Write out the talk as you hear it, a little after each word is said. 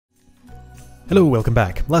Hello, welcome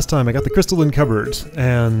back. Last time I got the crystalline cupboard,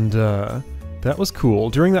 and that was cool.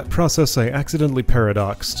 During that process I accidentally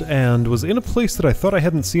paradoxed, and was in a place that I thought I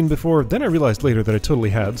hadn't seen before, then I realized later that I totally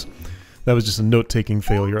had. That was just a note-taking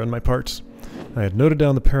failure on my part. I had noted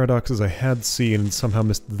down the paradoxes I had seen, and somehow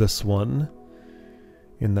missed this one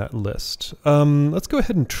in that list. Let's go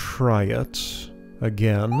ahead and try it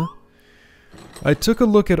again. I took a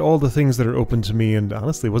look at all the things that are open to me, and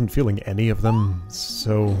honestly wasn't feeling any of them,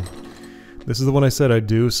 so... This is the one I said I'd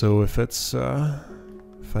do, so if it's, if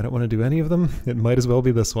I don't want to do any of them, it might as well be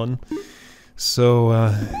this one.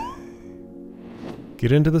 So,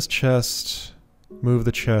 get into this chest, move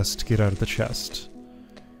the chest, get out of the chest.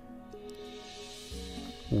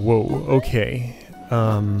 Whoa, okay.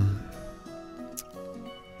 I'm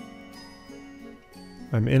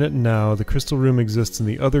in it now. The crystal room exists in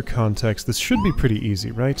the other context. This should be pretty easy,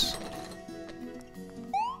 right?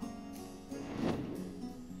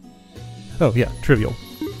 Oh yeah, trivial.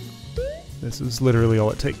 This is literally all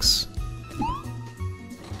it takes.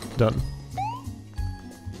 Done.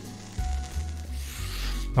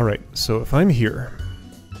 Alright, so if I'm here...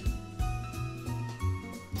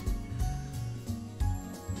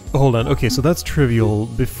 Hold on, okay, so that's trivial.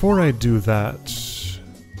 Before I do that,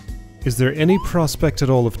 is there any prospect at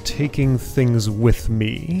all of taking things with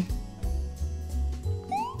me?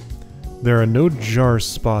 There are no jar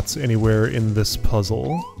spots anywhere in this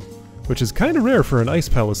puzzle. Which is kind of rare for an Ice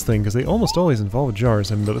Palace thing, because they almost always involve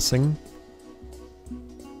jars, I'm noticing.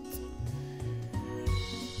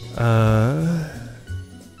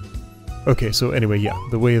 Okay, so anyway, yeah,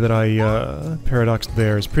 the way that I paradoxed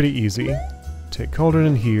there is pretty easy. Take Cauldron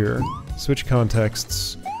in here, switch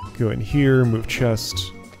contexts, go in here, move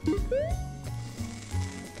chest,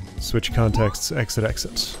 switch contexts, exit,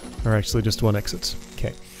 exit. Or actually just one exit.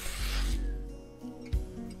 Okay.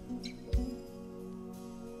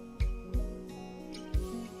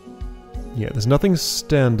 Yeah, there's nothing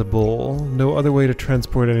standable, no other way to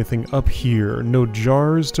transport anything up here, no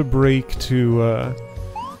jars to break to,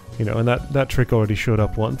 you know, and that trick already showed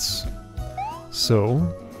up once. So,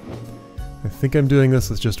 I think I'm doing this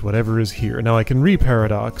with just whatever is here. Now I can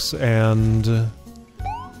re-paradox, and...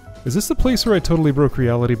 is this the place where I totally broke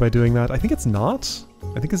reality by doing that? I think it's not.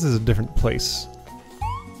 I think this is a different place.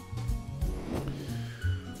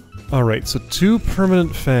 Alright, so 2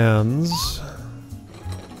 permanent fans...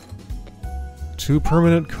 2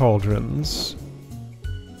 permanent cauldrons.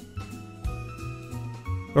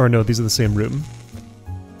 Or no, these are the same room.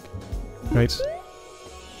 Right?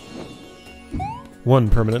 1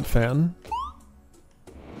 permanent fan.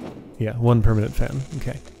 Yeah, 1 permanent fan.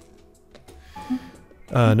 Okay.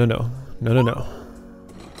 No, no. No, no, no.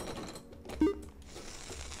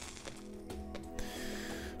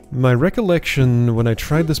 My recollection when I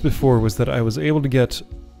tried this before was that I was able to get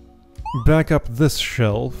back up this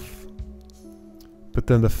shelf, but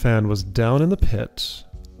then the fan was down in the pit,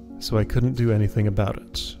 so I couldn't do anything about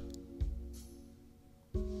it.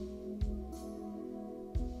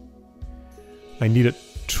 I need it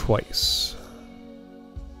twice.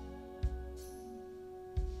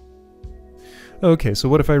 Okay, so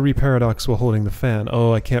what if I re-paradox while holding the fan?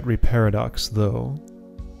 Oh, I can't re-paradox, though.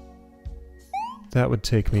 That would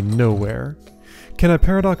take me nowhere. Can I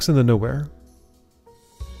paradox in the nowhere?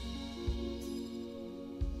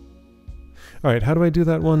 Alright, how do I do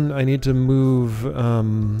that one? I need to move,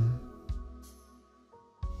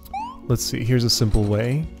 let's see, here's a simple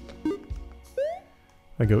way.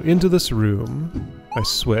 I go into this room, I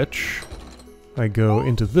switch, I go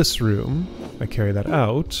into this room, I carry that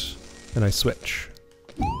out, and I switch.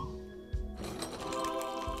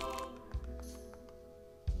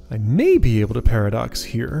 I may be able to paradox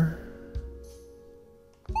here.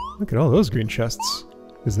 Look at all those green chests.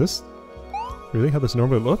 Is this really how this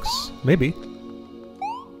normally looks? Maybe.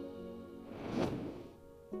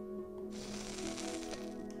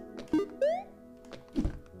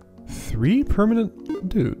 3 permanent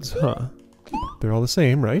dudes, huh? They're all the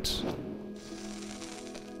same, right?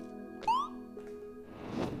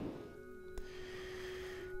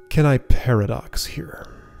 Can I paradox here?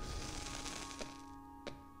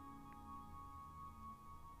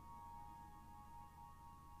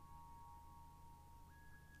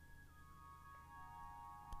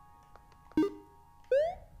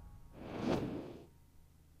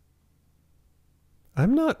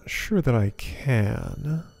 I'm not sure that I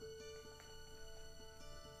can.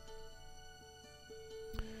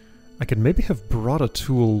 I could maybe have brought a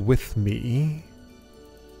tool with me.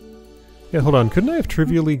 Yeah, hold on. Couldn't I have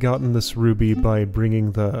trivially gotten this ruby by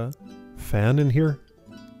bringing the fan in here?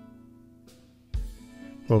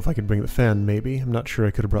 Well, if I could bring the fan, maybe. I'm not sure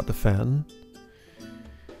I could have brought the fan.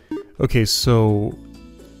 Okay, so...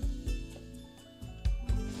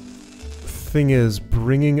 thing is,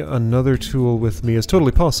 bringing another tool with me is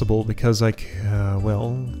totally possible because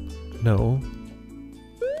well, no.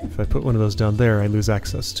 If I put one of those down there, I lose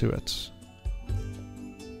access to it.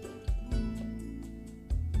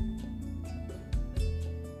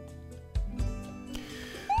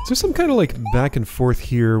 Is there some kind of, like, back and forth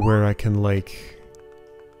here where I can, like...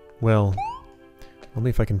 well, only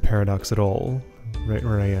if I can paradox at all, right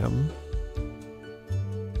where I am.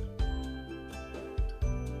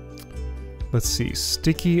 Let's see,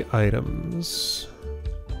 sticky items.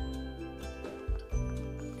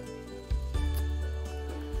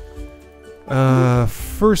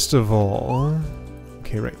 First of all...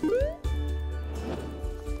 okay, right.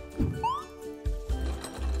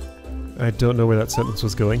 I don't know where that sentence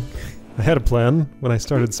was going. I had a plan when I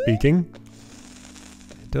started speaking.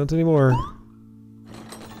 I don't anymore.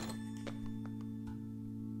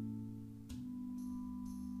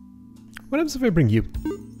 What happens if I bring you?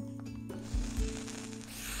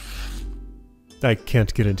 I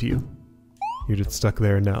can't get into you. You're just stuck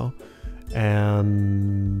there now.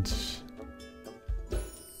 And...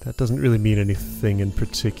 that doesn't really mean anything in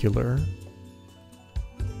particular.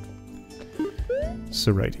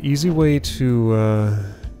 So right, easy way to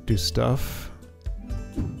do stuff.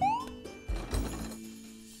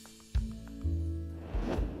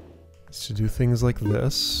 Is to do things like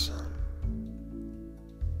this.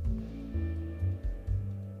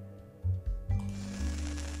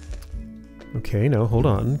 Okay, now hold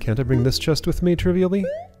on. Can't I bring this chest with me trivially?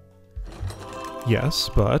 Yes,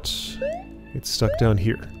 but it's stuck down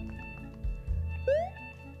here.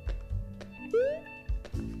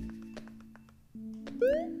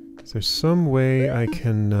 Is there some way I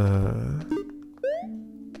can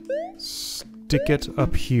stick it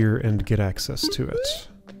up here and get access to it?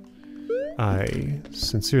 I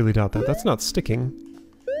sincerely doubt that. That's not sticking.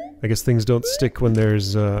 I guess things don't stick when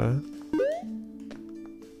there's a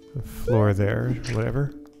floor there,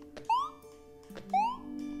 whatever.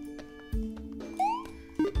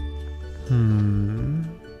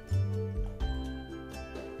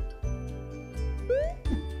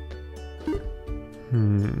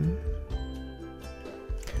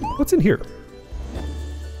 What's in here?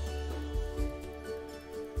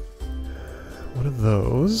 What are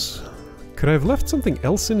those? Could I have left something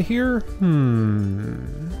else in here?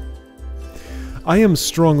 I am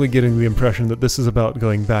strongly getting the impression that this is about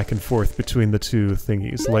going back and forth between the two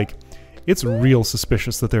thingies. Like, it's real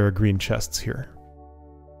suspicious that there are green chests here.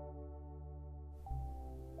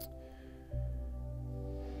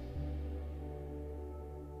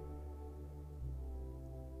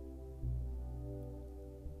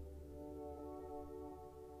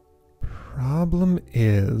 Problem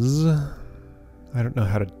is, I don't know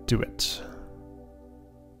how to do it.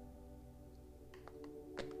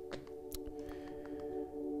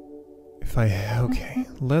 Okay,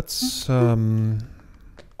 let's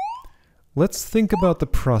think about the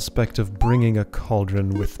prospect of bringing a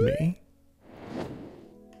cauldron with me.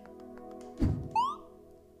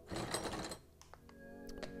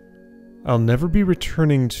 I'll never be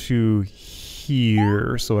returning to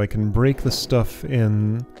here, so I can break the stuff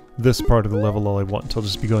in this part of the level all I want. I'll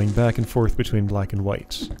just be going back and forth between black and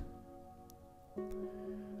white.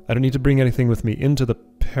 I don't need to bring anything with me into the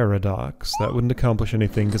paradox. That wouldn't accomplish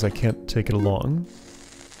anything because I can't take it along.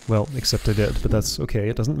 Well, except I did, but that's okay,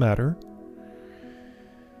 it doesn't matter.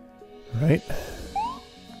 Right?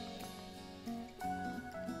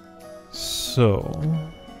 So...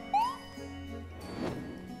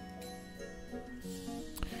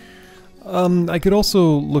 I could also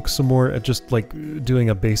look some more at just, like, doing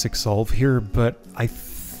a basic solve here, but I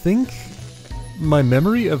think my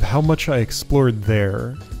memory of how much I explored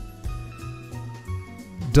there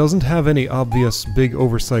doesn't have any obvious big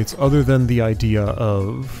oversights other than the idea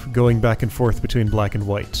of going back and forth between black and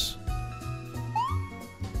white.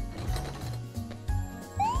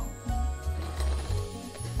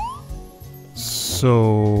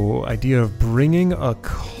 So, idea of bringing a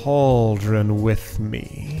cauldron with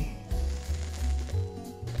me.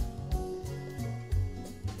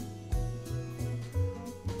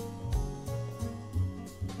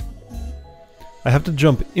 I have to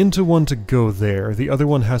jump into one to go there. The other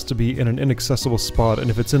one has to be in an inaccessible spot, and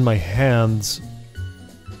if it's in my hands...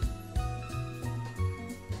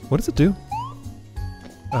 What does it do?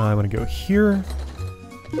 I'm gonna go here.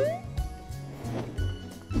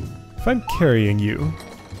 If I'm carrying you,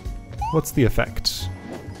 what's the effect?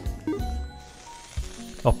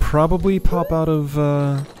 I'll probably pop out of,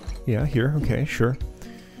 yeah, here. Okay, sure.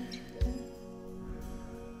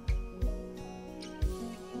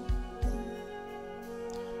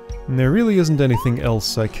 And there really isn't anything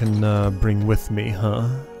else I can bring with me, huh?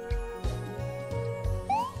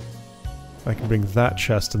 I can bring that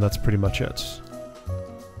chest and that's pretty much it.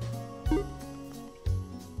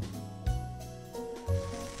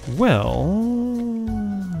 Well...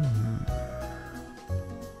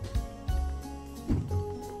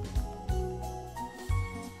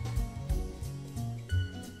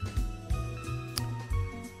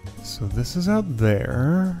 So this is out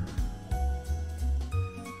there.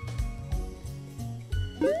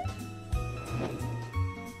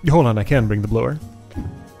 Hold on, I can bring the blower.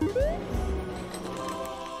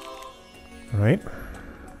 Alright.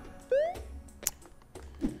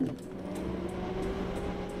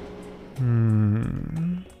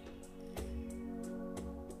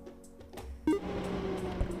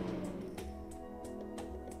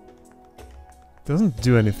 Doesn't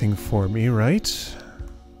do anything for me, right?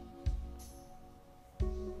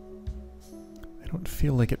 I don't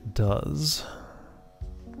feel like it does.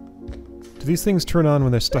 Do these things turn on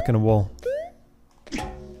when they're stuck in a wall?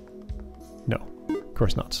 No, of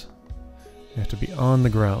course not. They have to be on the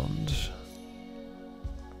ground.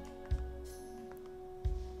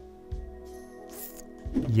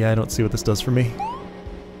 Yeah, I don't see what this does for me.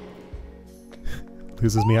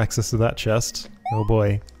 Loses me access to that chest. Oh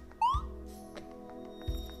boy.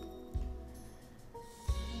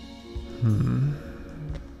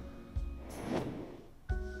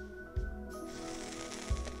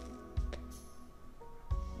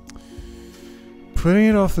 Putting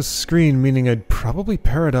it off the screen, meaning I'd probably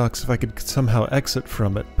paradox if I could somehow exit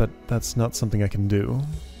from it, but that's not something I can do.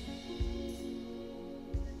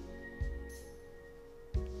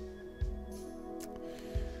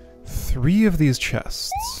 Three of these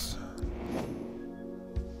chests.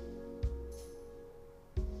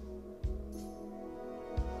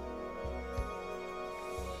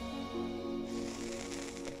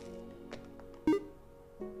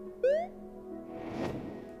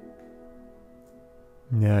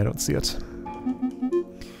 Yeah, I don't see it.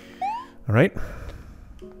 Alright.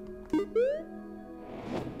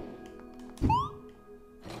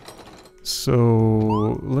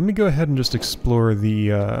 So let me go ahead and just explore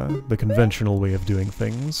the conventional way of doing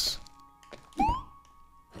things.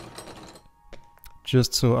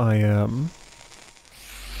 Just so I am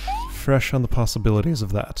fresh on the possibilities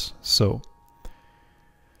of that. So,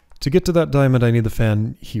 to get to that diamond I need the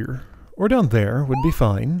fan here. Or down there would be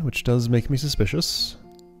fine, which does make me suspicious.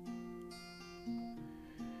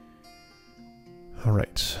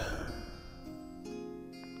 Alright.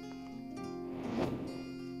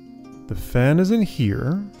 The fan is in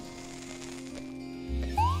here.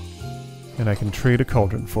 And I can trade a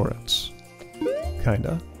cauldron for it.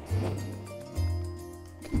 Kinda.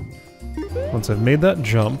 Once I've made that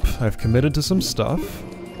jump, I've committed to some stuff.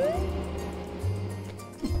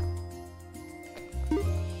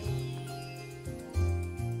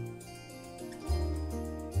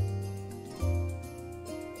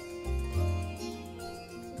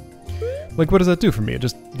 Like, what does that do for me? It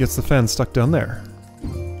just gets the fan stuck down there.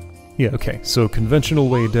 Yeah, okay, so conventional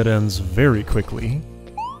way dead ends very quickly.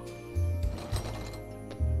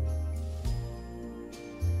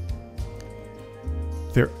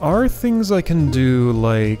 There are things I can do,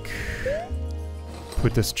 like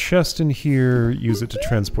put this chest in here, use it to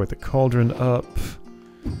transport the cauldron up,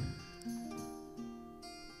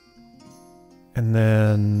 and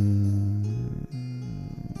then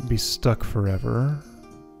be stuck forever.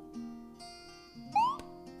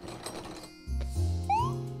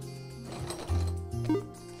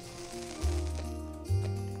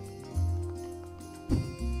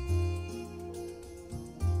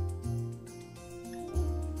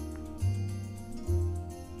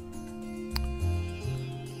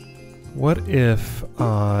 What if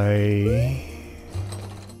I...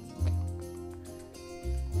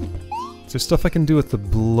 Is there stuff I can do with the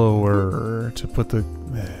blower to put the...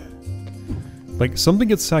 Like, something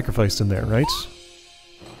gets sacrificed in there, right?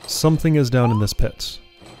 Something is down in this pit.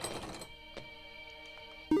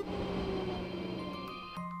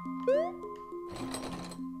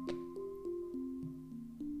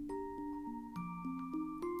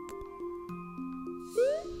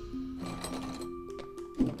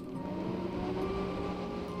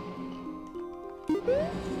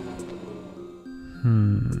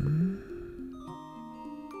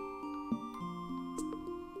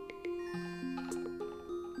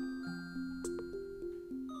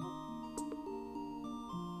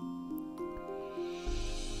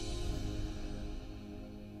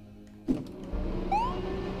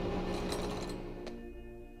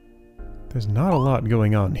 There's not a lot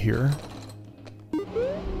going on here.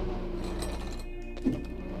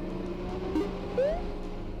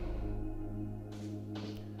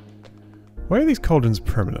 Why are these cauldrons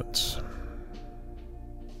permanent?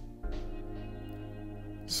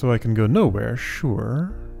 So I can go nowhere,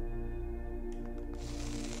 sure.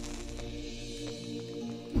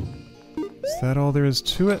 Is that all there is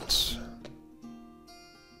to it?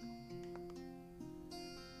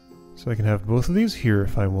 So I can have both of these here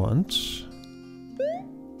if I want.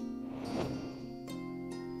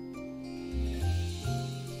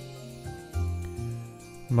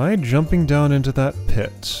 Am I jumping down into that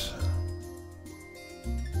pit?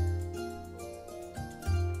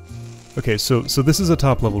 Okay, so this is a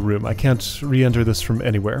top-level room. I can't re-enter this from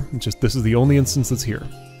anywhere. It's just this is the only instance that's here.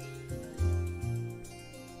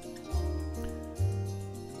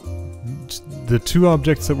 The two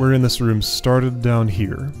objects that were in this room started down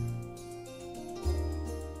here.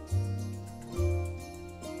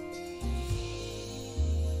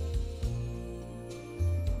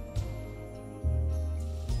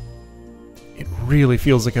 It really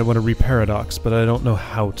feels like I want to re-paradox, but I don't know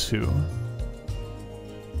how to.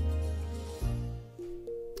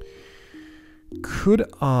 Could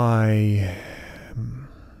I...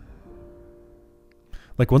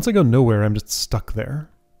 Like, once I go nowhere, I'm just stuck there.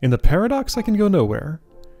 In the paradox, I can go nowhere.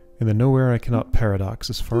 In the nowhere, I cannot paradox,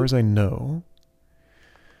 as far as I know.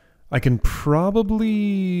 I can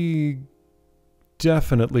probably...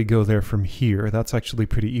 definitely go there from here. That's actually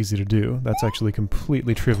pretty easy to do. That's actually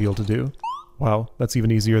completely trivial to do. Wow, that's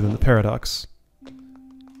even easier than the paradox.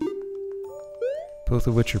 Both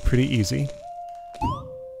of which are pretty easy.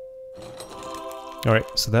 Alright,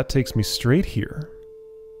 so that takes me straight here.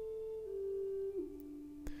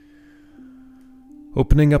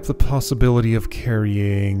 Opening up the possibility of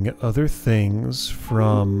carrying other things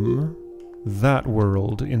from that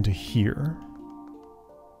world into here.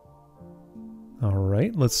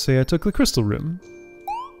 Alright, let's say I took the crystal room.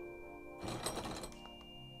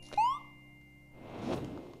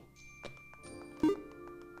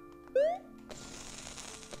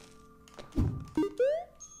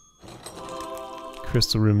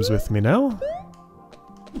 Crystal room's with me now.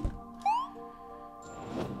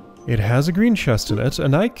 It has a green chest in it,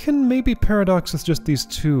 and I can maybe paradox with just these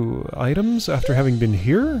two items after having been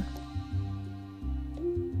here?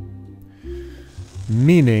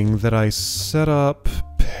 Meaning that I set up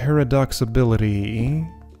paradoxability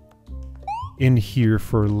in here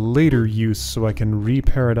for later use so I can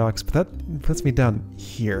re-paradox, but that puts me down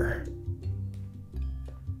here.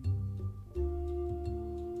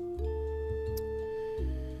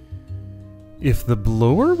 If the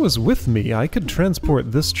blower was with me, I could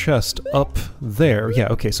transport this chest up there. Yeah,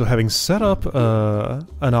 okay, so having set up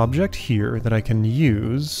an object here that I can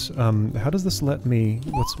use, how does this let me...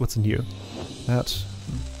 What's in you? That...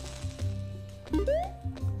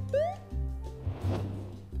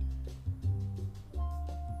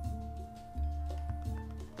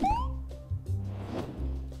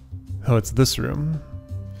 Oh, it's this room.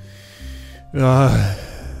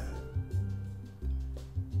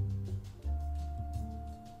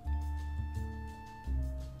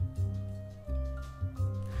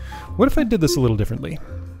 What if I did this a little differently?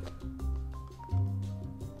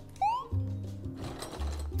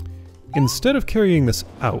 Instead of carrying this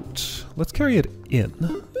out, let's carry it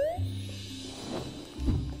in.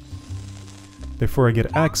 Therefore I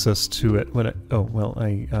get access to it when I... Oh, well,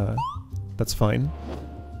 that's fine.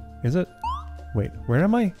 Is it? Wait, where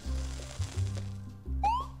am I?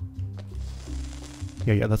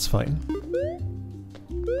 Yeah, that's fine.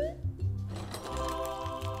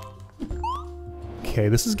 Okay,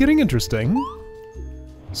 this is getting interesting.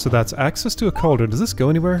 So that's access to a cauldron. Does this go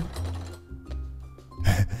anywhere?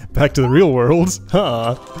 Back to the real world?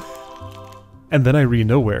 Huh. And then I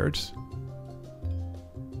re-nowhered.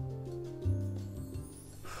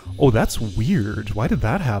 Oh, that's weird. Why did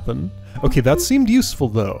that happen? Okay, that seemed useful,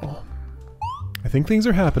 though. I think things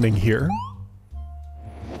are happening here.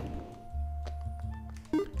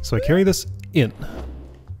 So I carry this in.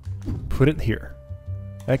 Put it here.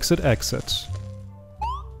 Exit, exit.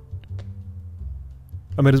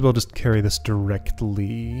 I might as well just carry this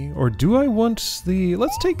directly. Or do I want the...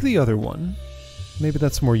 Let's take the other one. Maybe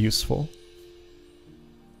that's more useful.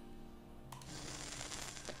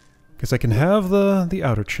 Because I can have the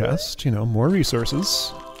outer chest, you know, more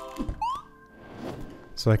resources.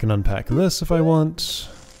 So I can unpack this if I want.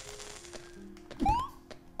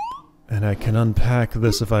 And I can unpack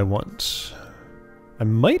this if I want. I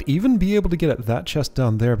might even be able to get at that chest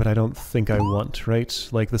down there, but I don't think I want, right?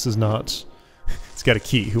 Like, this is not... It's got a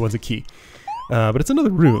key. Who wants a key? But it's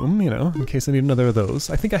another room, you know, in case I need another of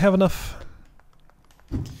those. I think I have enough.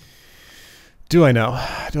 Do I now?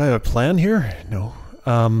 Do I have a plan here? No.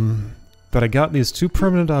 But I got these two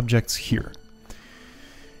permanent objects here.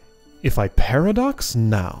 If I paradox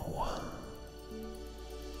now,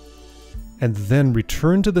 and then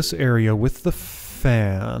return to this area with the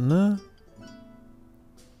fan...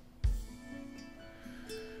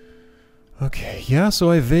 Okay, yeah, so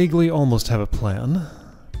I vaguely almost have a plan.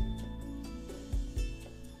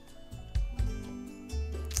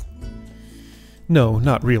 No,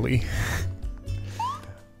 not really.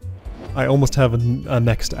 I almost have a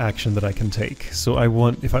next action that I can take. So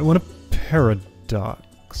if I want a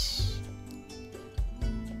paradox...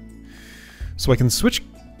 So I can switch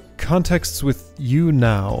contexts with you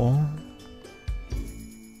now.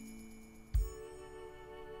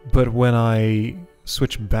 But when I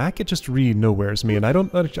switch back, it just re-nowheres me, and I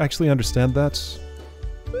don't actually understand that.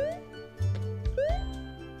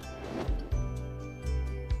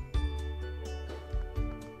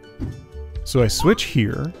 So I switch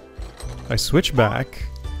here, I switch back,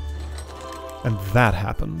 and that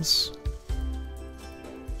happens.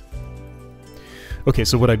 Okay,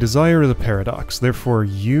 so what I desire is a paradox, therefore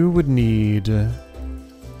you would need... Okay,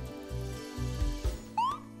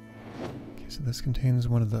 so this contains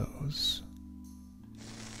one of those.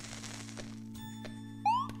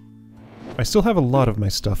 I still have a lot of my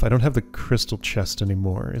stuff. I don't have the crystal chest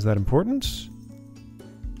anymore. Is that important?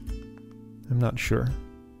 I'm not sure.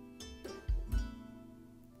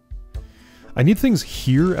 I need things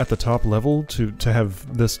here at the top level to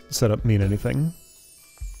have this setup mean anything.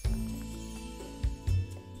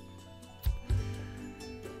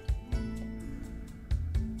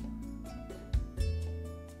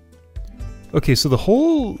 Okay, so the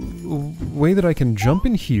whole way that I can jump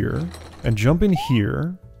in here and jump in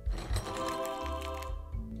here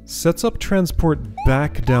sets up transport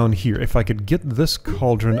back down here. If I could get this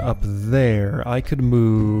cauldron up there, I could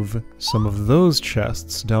move some of those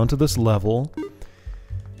chests down to this level.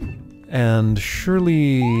 And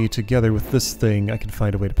surely, together with this thing, I could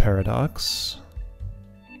find a way to paradox.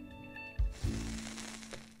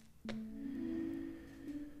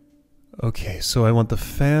 Okay, so I want the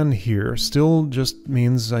fan here. Still just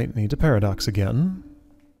means I need to paradox again.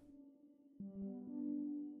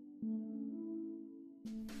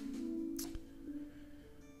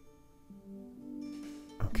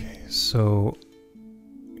 So,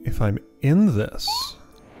 if I'm in this,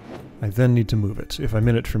 I then need to move it. If I'm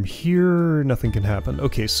in it from here, nothing can happen.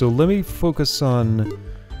 Okay, so let me focus on...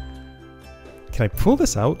 Can I pull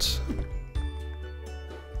this out?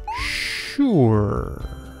 Sure.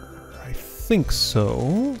 I think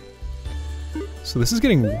so. So this is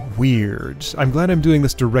getting weird. I'm glad I'm doing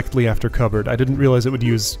this directly after cupboard. I didn't realize it would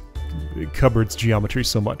use cupboard's geometry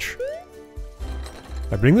so much.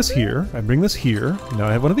 I bring this here, I bring this here, now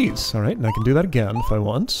I have one of these, alright, and I can do that again if I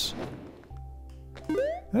want.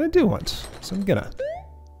 And I do want, so I'm gonna.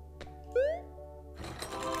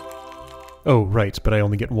 Oh, right, but I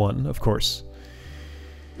only get one, of course.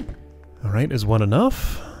 Alright, is one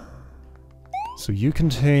enough? So you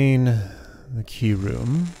contain the key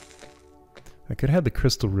room. I could have the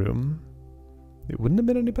crystal room. It wouldn't have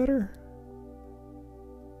been any better?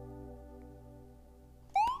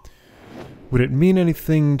 Would it mean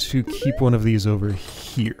anything to keep one of these over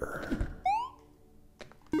here?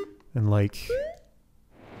 And like...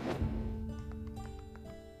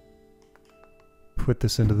 put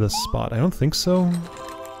this into this spot? I don't think so.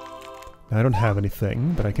 I don't have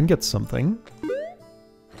anything, but I can get something.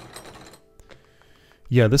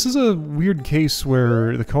 Yeah, this is a weird case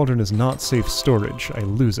where the cauldron is not safe storage. I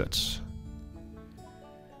lose it.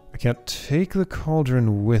 I can't take the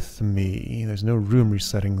cauldron with me. There's no room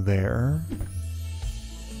resetting there.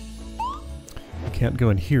 I can't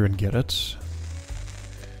go in here and get it.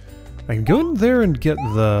 I can go in there and get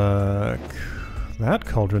that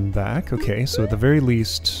cauldron back. Okay, so at the very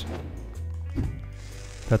least,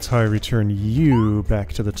 that's how I return you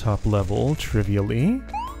back to the top level, trivially.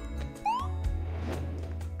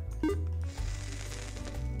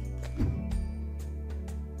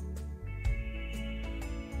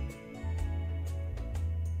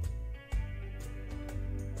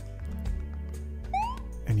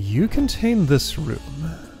 And you contain this room.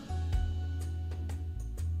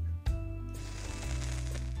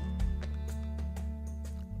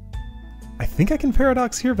 I think I can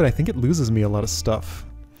paradox here, but I think it loses me a lot of stuff.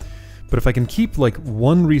 But if I can keep, like,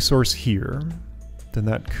 one resource here, then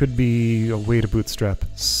that could be a way to bootstrap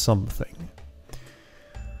something.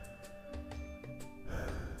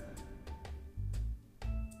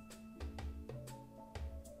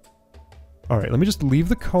 Alright, let me just leave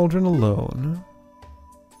the cauldron alone.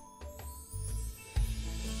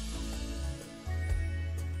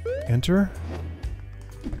 Enter.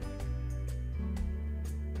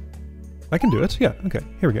 I can do it, yeah, okay,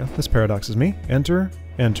 here we go. This paradoxes me. Enter,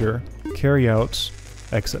 enter, carry out,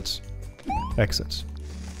 exit, exit.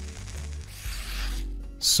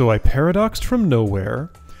 So I paradoxed from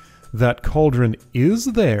nowhere. That cauldron is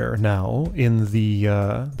there now in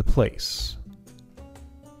the place.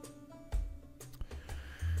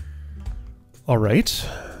 All right.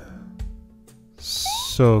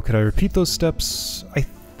 So could I repeat those steps? I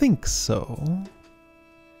think so.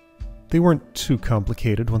 They weren't too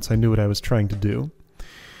complicated once I knew what I was trying to do.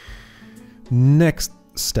 Next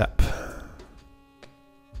step.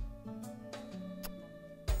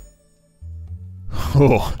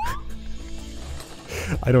 Oh.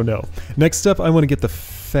 I don't know. Next step, I want to get the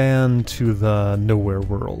fan to the nowhere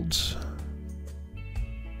world.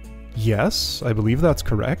 Yes, I believe that's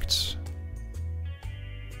correct.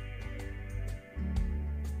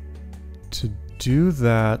 To do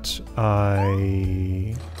that,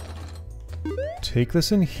 I take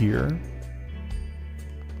this in here.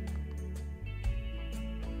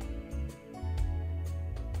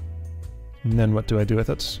 And then what do I do with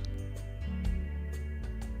it?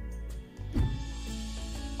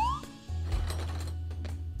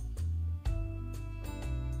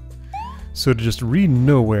 So to just read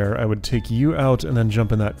nowhere, I would take you out and then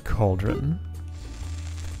jump in that cauldron.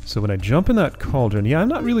 So when I jump in that cauldron, yeah, I'm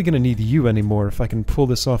not really going to need you anymore if I can pull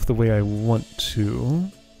this off the way I want to.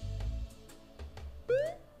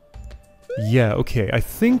 Yeah, okay, I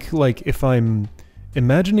think, like, if I'm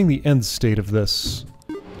imagining the end state of this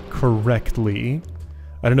correctly,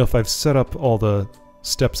 I don't know if I've set up all the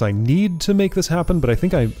steps I need to make this happen, but I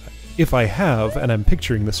think if I have, and I'm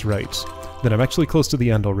picturing this right, then I'm actually close to the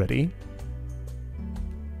end already.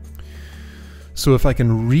 So if I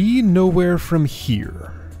can read nowhere from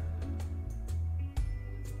here,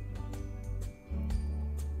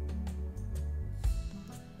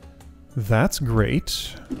 that's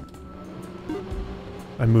great.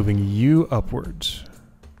 I'm moving you upward.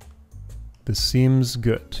 This seems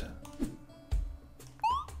good.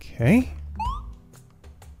 Okay.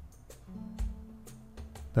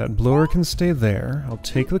 That blower can stay there. I'll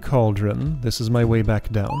take the cauldron. This is my way back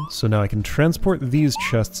down. So now I can transport these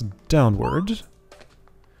chests downward.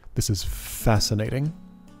 This is fascinating.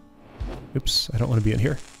 Oops, I don't want to be in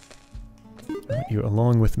here. I want you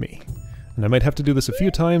along with me. And I might have to do this a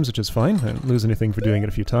few times, which is fine. I don't lose anything for doing it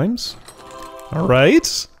a few times.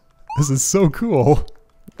 Alright! This is so cool.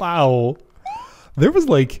 Wow. There was,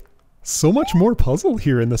 like, so much more puzzle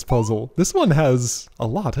here in this puzzle. This one has a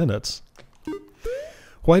lot in it.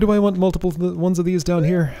 Why do I want multiple ones of these down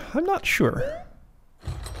here? I'm not sure.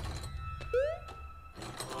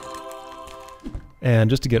 And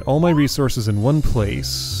just to get all my resources in one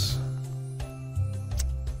place...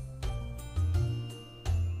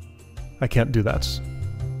 I can't do that.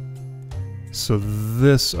 So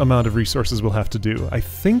this amount of resources will have to do. I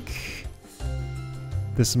think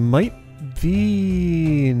this might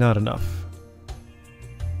be not enough.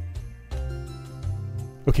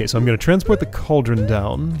 Okay, so I'm going to transport the cauldron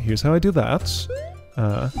down. Here's how I do that.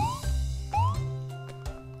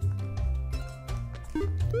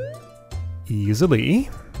 Easily.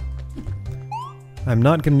 I'm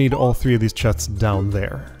not going to need all three of these chests down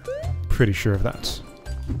there. Pretty sure of that.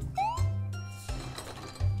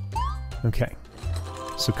 Okay.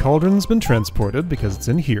 So cauldron's been transported because it's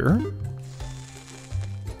in here.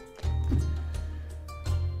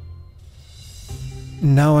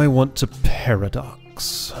 Now I want to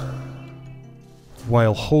paradox.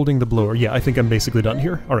 While holding the blower. Yeah, I think I'm basically done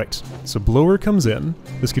here. Alright, so blower comes in.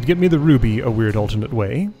 This could get me the ruby a weird alternate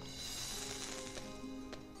way.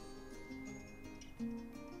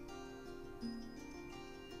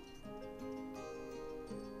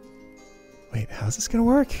 Wait, how's this gonna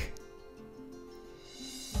work?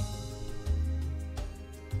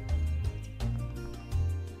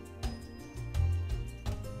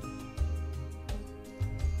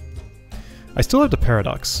 I still have to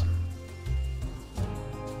paradox.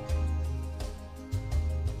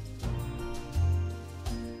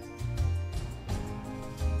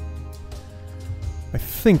 I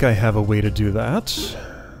think I have a way to do that.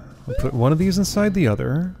 I'll put one of these inside the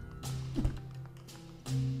other.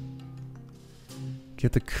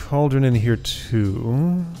 Get the cauldron in here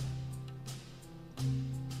too.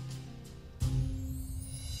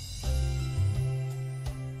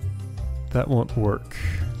 That won't work.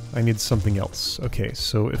 I need something else. Okay,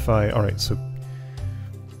 so if I... Alright, so...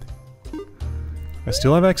 I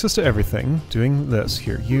still have access to everything. Doing this.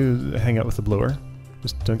 Here, you hang out with the blower.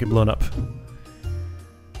 Just don't get blown up.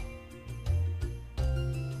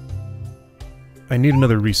 I need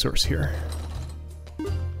another resource here.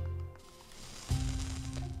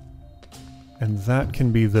 And that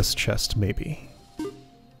can be this chest, maybe.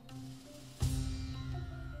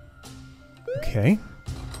 Okay.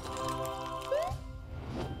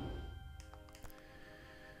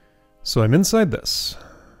 So I'm inside this.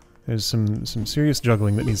 There's some serious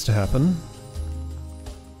juggling that needs to happen.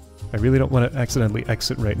 I really don't want to accidentally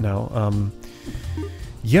exit right now.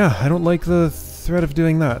 Yeah, I don't like the threat of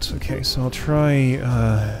doing that. Okay, so I'll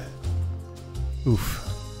try, oof.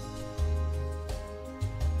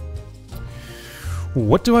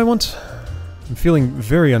 What do I want? I'm feeling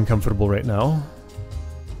very uncomfortable right now.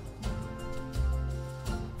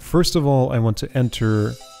 First of all, I want to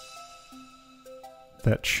enter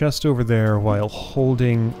that chest over there while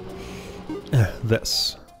holding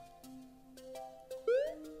this.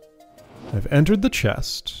 I've entered the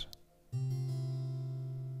chest.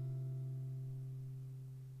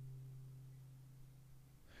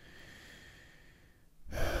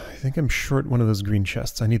 I think I'm short one of those green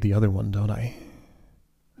chests. I need the other one, don't I?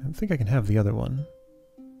 I don't think I can have the other one.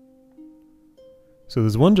 So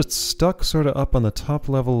there's one just stuck sort of up on the top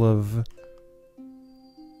level of...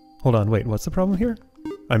 Hold on, wait, what's the problem here?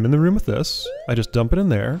 I'm in the room with this. I just dump it in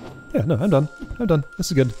there. Yeah, no, I'm done. I'm done. This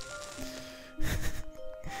is good.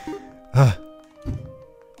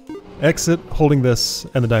 Exit, holding this,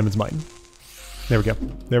 and the diamond's mine. There we go.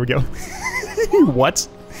 There we go. What?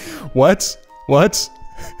 What? What?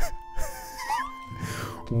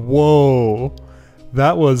 Whoa.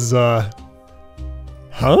 That was, huh?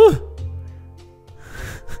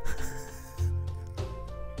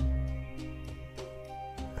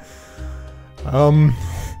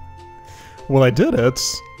 Well, I did it.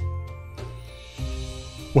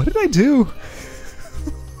 What did I do?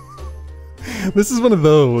 This is one of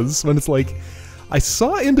those, when it's like, I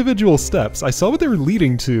saw individual steps, I saw what they were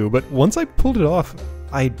leading to, but once I pulled it off,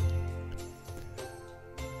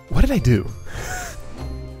 what did I do?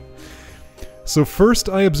 So first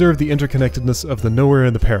I observed the interconnectedness of the nowhere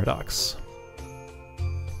and the paradox.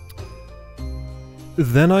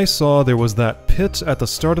 Then I saw there was that pit at the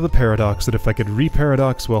start of the paradox that if I could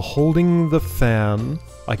re-paradox while holding the fan,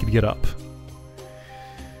 I could get up.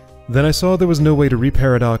 Then I saw there was no way to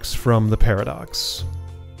re-paradox from the paradox.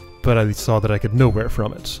 But I saw that I could nowhere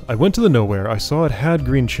from it. I went to the nowhere, I saw it had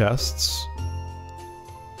green chests,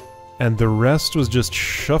 and the rest was just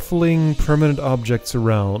shuffling permanent objects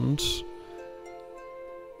around.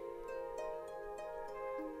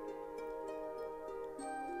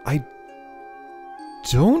 I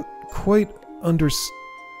don't quite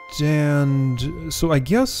understand... So I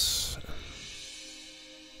guess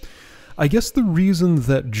the reason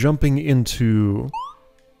that jumping into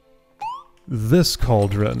this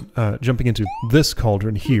cauldron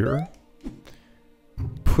here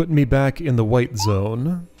put me back in the white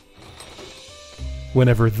zone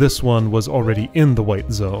whenever this one was already in the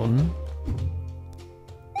white zone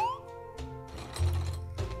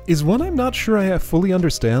is one I'm not sure I fully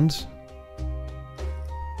understand.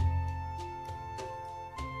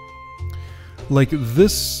 Like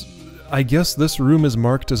this, I guess this room is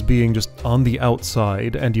marked as being just on the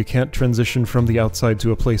outside, and you can't transition from the outside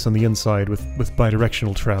to a place on the inside with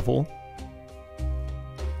bidirectional travel.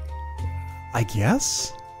 I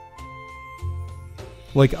guess?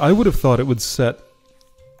 Like, I would have thought it would set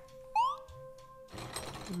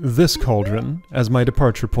this cauldron as my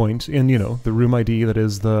departure point in, you know, the room ID that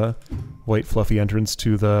is the white fluffy entrance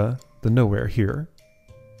to the nowhere here.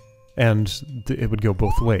 And it would go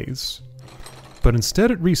both ways. But instead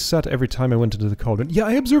it reset every time I went into the cauldron. Yeah,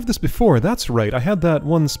 I observed this before, that's right. I had that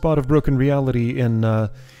one spot of broken reality in, where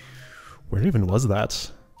even was that?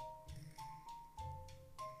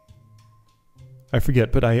 I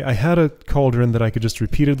forget, but I had a cauldron that I could just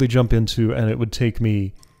repeatedly jump into and it would take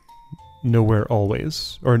me nowhere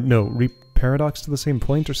always. Or no, re-paradox to the same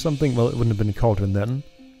point or something? Well, it wouldn't have been a cauldron then.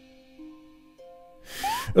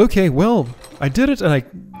 Okay, well, I did it and I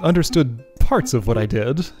understood parts of what I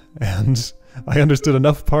did, and I understood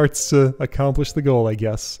enough parts to accomplish the goal, I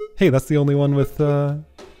guess. Hey, that's the only one with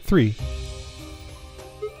 3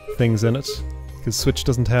 things in it, because Switch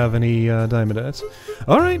doesn't have any diamond in it.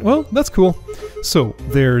 Alright, well, that's cool. So,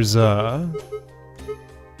 there's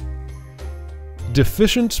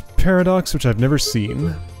Deficient Paradox, which I've never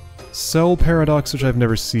seen, Cell Paradox, which I've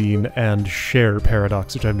never seen, and Share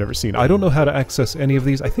Paradox, which I've never seen. I don't know how to access any of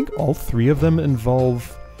these. I think all 3 of them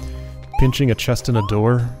involve pinching a chest in a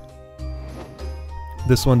door.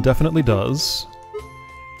 This one definitely does.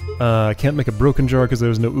 I can't make a broken jar because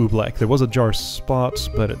there's no oobleck. There was a jar spot,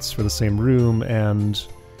 but it's for the same room, and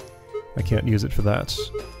I can't use it for that.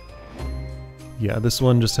 Yeah, this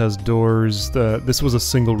one just has doors. This was a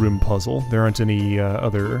single room puzzle. There aren't any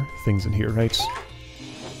other things in here, right?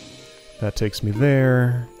 That takes me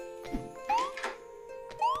there.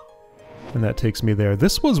 And that takes me there.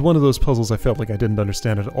 This was one of those puzzles I felt like I didn't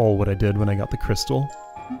understand at all what I did when I got the crystal.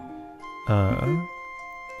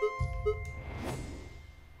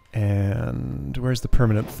 And where's the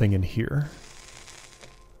permanent thing in here?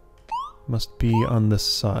 Must be on this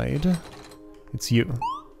side. It's you.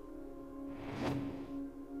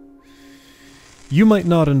 You might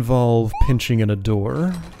not involve pinching in a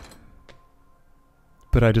door,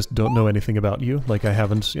 but I just don't know anything about you. Like, I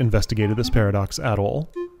haven't investigated this paradox at all.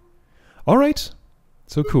 Alright,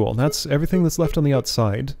 so cool. That's everything that's left on the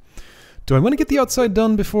outside. Do I want to get the outside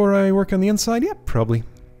done before I work on the inside? Yeah, probably.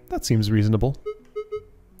 That seems reasonable.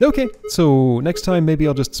 Okay, so next time maybe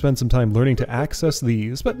I'll just spend some time learning to access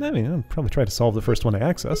these, but I mean, I'll probably try to solve the first one I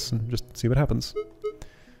access and just see what happens.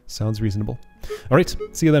 Sounds reasonable. Alright,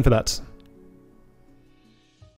 see you then for that.